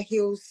 do I wear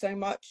heels so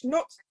much?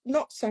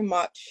 Not so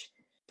much,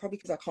 probably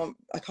because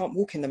I can't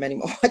walk in them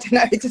anymore. I don't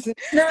know, it doesn't.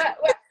 No,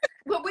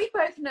 well, we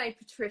both know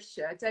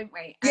Patricia, don't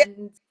we? Yeah.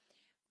 And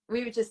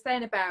we were just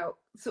saying about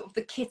sort of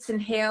the kitten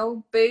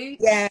heel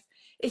boots. Yeah.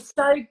 It's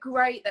so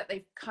great that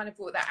they've kind of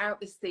brought that out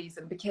this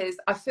season, because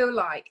I feel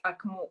like I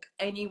can walk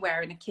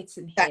anywhere in a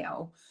kitten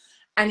heel,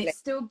 and it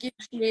still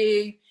gives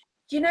you,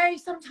 you know,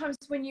 sometimes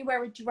when you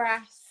wear a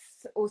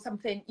dress or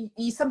something,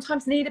 you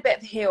sometimes need a bit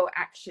of heel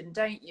action,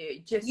 don't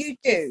you? You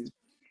do. Just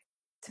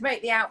to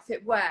make the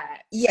outfit work.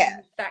 Yeah.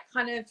 And that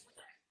kind of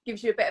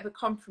gives you a bit of a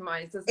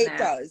compromise, doesn't it? It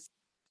does.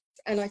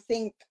 And I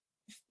think,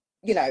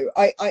 you know,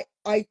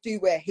 I do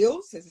wear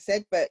heels, as I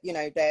said, but you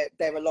know,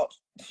 they're a lot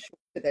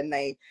shorter than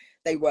they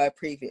were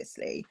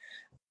previously.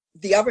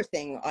 The other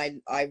thing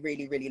I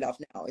really love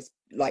now is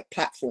like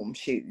platform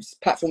shoes,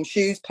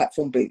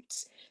 platform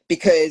boots,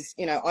 because,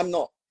 you know, I'm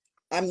not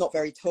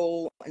very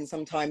tall, and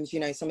sometimes, you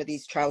know, some of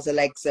these trouser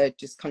legs are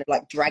just kind of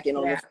like dragging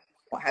on,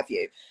 what have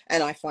you.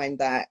 And I find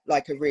that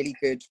like a really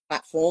good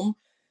platform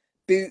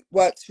boot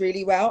works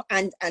really well,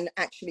 and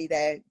actually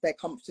they're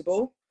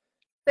comfortable.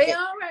 They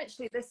are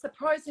actually, they're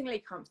surprisingly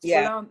comfortable,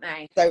 aren't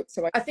they? So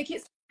I think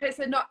it's because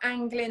they're not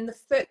angling the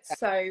foot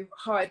so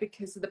high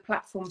because of the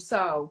platform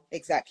sole.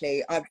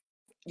 Exactly. I've,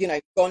 you know,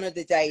 gone are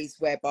the days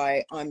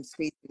whereby I'm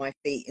squeezing my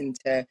feet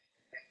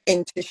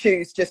into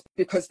shoes just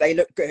because they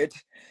look good,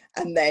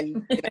 and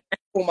then, you know,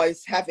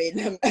 almost having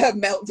a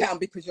meltdown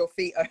because your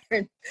feet are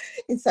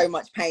in so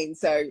much pain.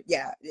 So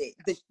yeah,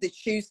 the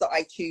shoes that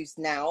I choose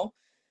now,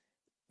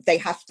 they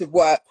have to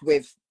work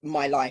with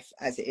my life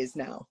as it is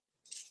now.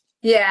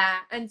 Yeah,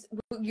 and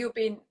you're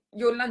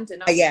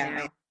London, aren't you now?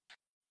 Yeah.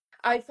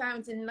 I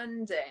found in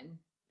London,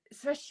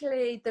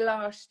 especially the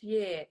last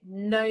year,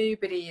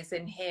 nobody is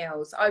in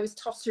heels. I was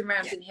tossing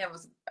around in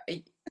heels,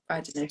 I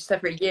don't know, just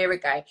over a year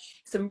ago,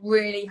 some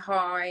really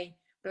high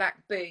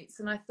black boots,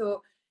 and I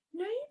thought,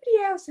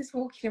 nobody else is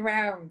walking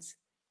around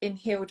in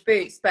heeled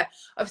boots. But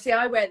obviously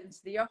I wear them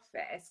to the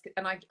office,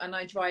 and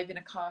I drive in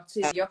a car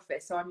to the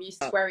office, so I'm used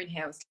to wearing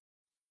heels.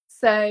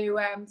 So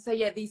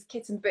yeah, these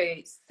kitten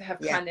boots have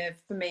kind of,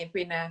 for me, have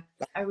been a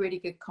really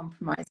good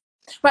compromise.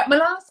 Right, my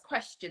last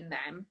question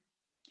then,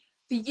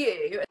 for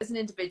you as an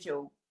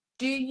individual,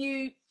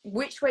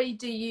 which way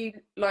do you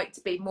like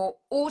to be, more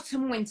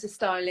autumn winter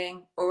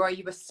styling, or are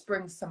you a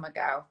spring summer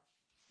girl?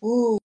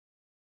 Ooh,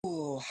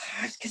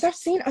 because I've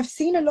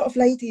seen a lot of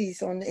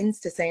ladies on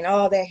Insta saying,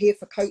 oh, they're here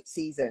for coat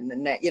season,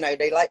 and that, you know,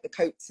 they like the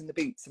coats and the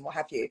boots and what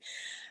have you.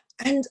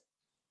 And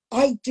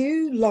I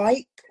do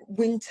like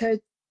winter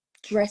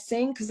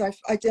dressing, because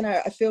I don't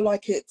know, I feel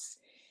like it's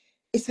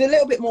a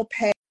little bit more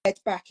pared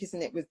back, isn't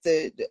it,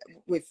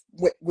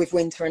 with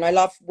winter. And I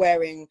love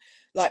wearing,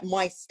 like,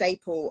 my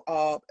staple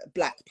are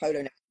black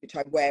polo necks, which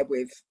I wear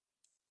with,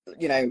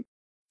 you know,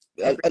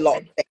 a lot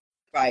of things,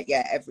 right?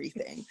 Yeah,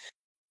 everything.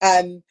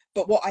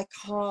 But what I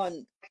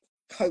can't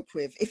cope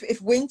with,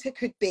 if winter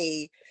could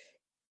be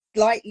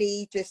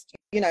slightly just,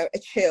 you know, a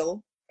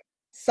chill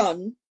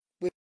sun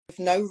with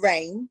no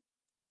rain,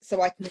 so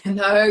I could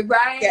no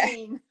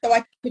rain, so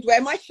I could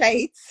wear my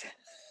shades.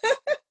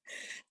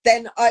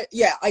 Then I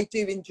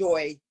do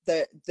enjoy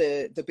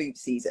the boot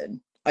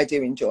season. I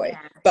do enjoy,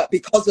 but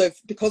because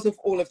of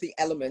all of the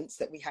elements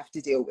that we have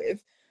to deal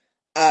with,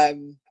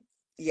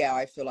 yeah,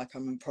 I feel like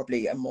I'm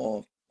probably a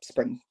more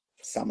spring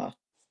summer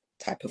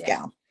type of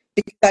gal,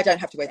 because I don't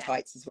have to wear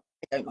tights as well.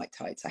 I don't like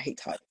tights. I hate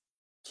tights.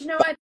 Do you know,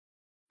 I had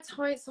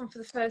tights on for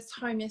the first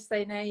time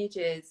yesterday in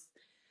ages,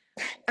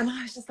 and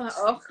I was just like,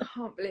 oh, I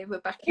can't believe we're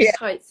back in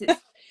tights.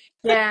 It's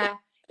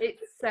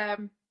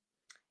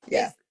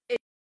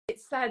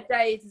it's sad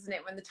days, isn't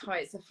it, when the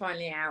tights are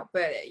finally out?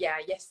 But yeah,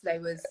 yesterday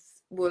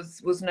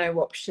was no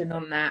option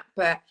on that.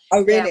 But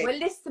oh, really? Yeah, well,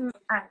 listen,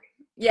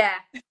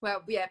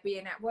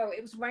 being out. Well,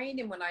 it was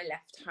raining when I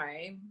left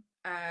home.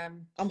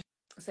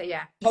 So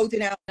yeah,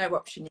 holding out, no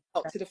option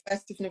to the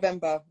 1st of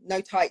November.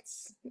 No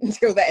tights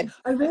until then.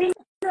 Oh really?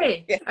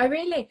 Yeah. Oh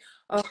really?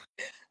 Oh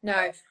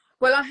no.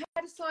 Well, I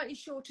had a slightly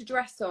shorter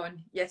dress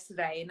on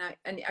yesterday,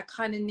 and I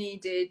kind of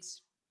needed.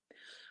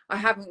 I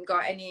haven't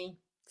got any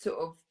sort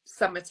of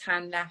summer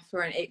tan left,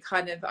 or it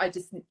kind of. I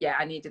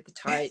needed the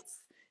tights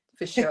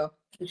for sure,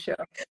 for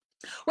sure.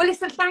 Well,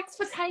 listen, thanks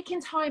for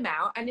taking time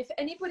out. And if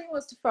anybody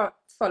wants to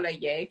follow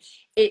you,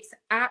 it's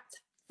at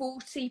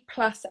 40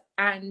 plus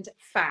and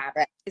fab,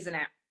 isn't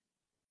it?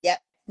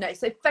 Yep. No,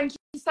 so thank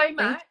you so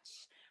much.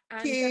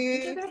 Thank you.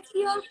 Enjoy the rest of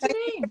your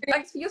afternoon.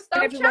 Thanks for your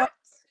style chat.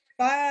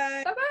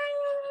 Bye.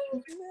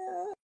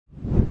 Bye-bye.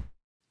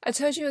 I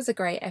told you it was a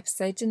great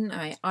episode, didn't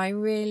I? I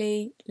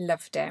really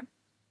loved it.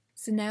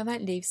 So now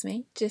that leaves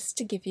me just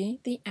to give you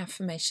the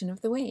affirmation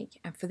of the week.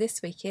 And for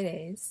this week it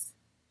is,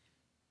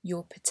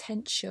 your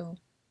potential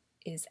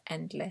is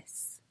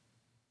endless.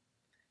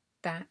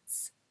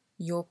 That's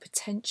your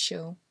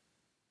potential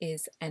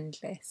is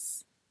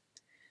endless.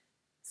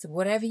 So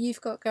whatever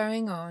you've got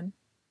going on,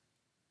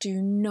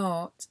 do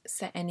not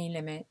set any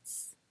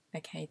limits,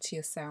 okay, to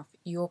yourself.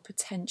 Your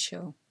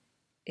potential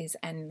is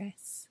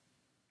endless.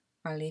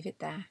 I'll leave it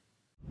there.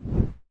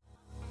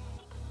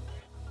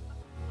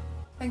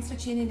 Thanks for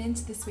tuning in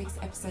to this week's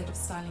episode of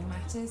Styling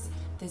Matters.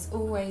 There's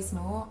always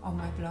more on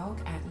my blog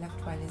at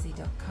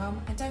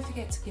lovedbylizzie.com, and don't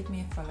forget to give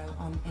me a follow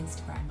on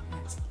Instagram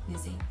at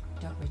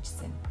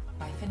lizzie.richardson.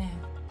 Bye for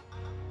now.